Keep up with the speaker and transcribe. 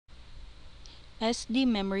SD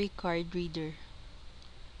memory card reader.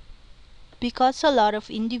 Because a lot of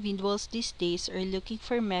individuals these days are looking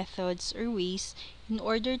for methods or ways in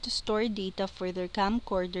order to store data for their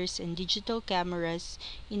camcorders and digital cameras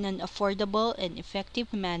in an affordable and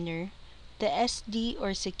effective manner, the SD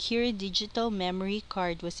or Secure Digital Memory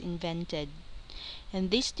Card was invented, and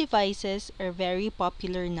these devices are very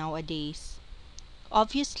popular nowadays.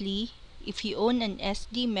 Obviously, if you own an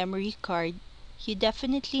SD memory card, you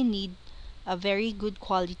definitely need a very good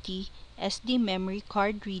quality SD memory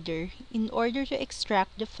card reader in order to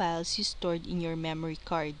extract the files you stored in your memory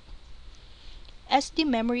card. SD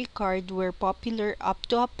memory cards were popular up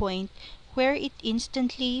to a point where it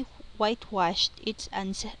instantly whitewashed its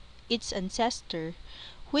ancestor,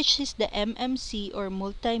 which is the MMC or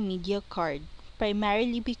multimedia card,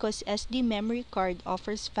 primarily because SD memory card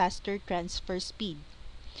offers faster transfer speed.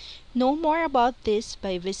 Know more about this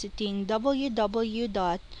by visiting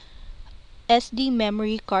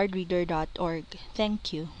www.sdmemorycardreader.org.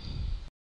 Thank you.